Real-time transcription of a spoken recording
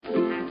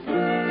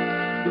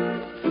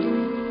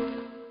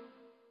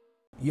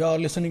You are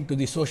listening to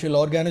The Social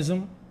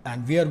Organism,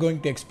 and we are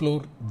going to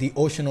explore the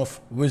ocean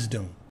of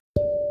wisdom.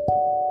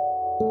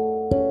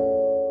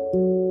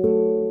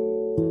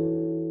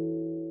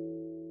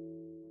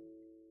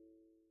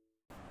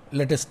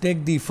 Let us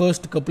take the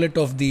first couplet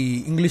of the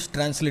English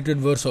translated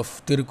verse of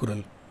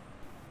Tirukkural.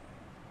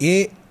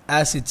 A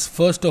as its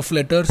first of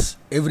letters,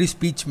 every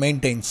speech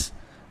maintains.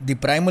 The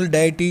primal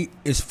deity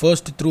is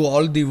first through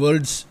all the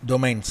world's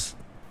domains.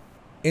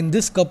 In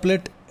this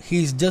couplet,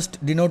 he is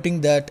just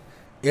denoting that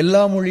எல்லா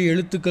மொழி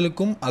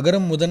எழுத்துக்களுக்கும்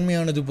அகரம்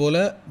முதன்மையானது போல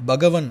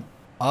பகவன்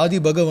ஆதி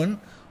பகவன்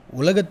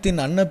உலகத்தின்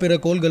அன்ன பிற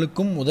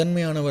கோள்களுக்கும்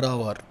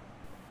முதன்மையானவராவார்.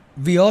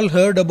 We all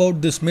heard about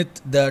this myth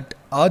that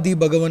Adi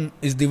Bhagavan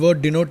is the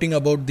word denoting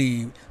about the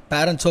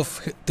parents of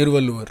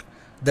Thiruvalluvar.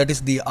 That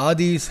is, the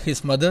Adi is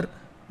his mother,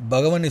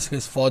 Bhagavan is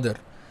his father.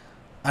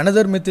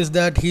 Another myth is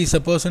that he is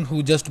a person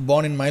who just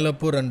born in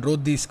Mylapore and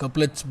wrote these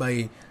couplets by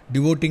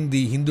devoting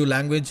the Hindu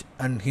language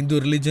and Hindu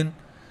religion.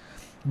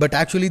 But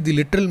actually the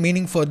literal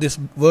meaning for this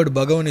word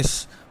Bhagavan is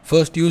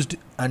first used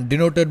and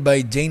denoted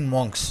by Jain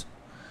monks.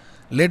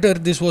 Later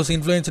this was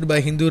influenced by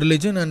Hindu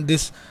religion, and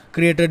this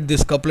created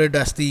this couplet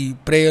as the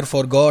prayer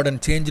for God and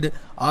changed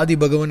Adi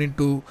Bhagavan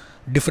into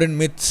different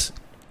myths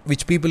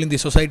which people in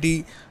the society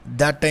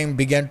that time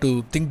began to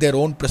think their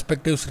own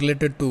perspectives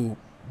related to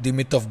the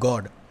myth of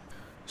God.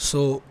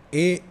 So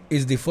A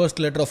is the first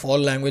letter of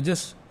all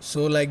languages.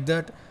 So like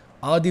that,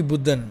 Adi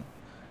Buddhan,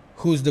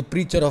 who is the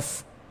preacher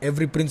of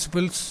every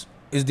principles,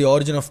 is the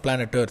origin of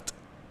planet Earth.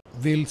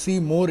 We'll see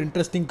more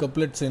interesting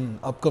couplets in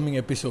upcoming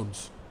episodes.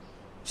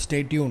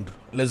 Stay tuned.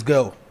 Let's go.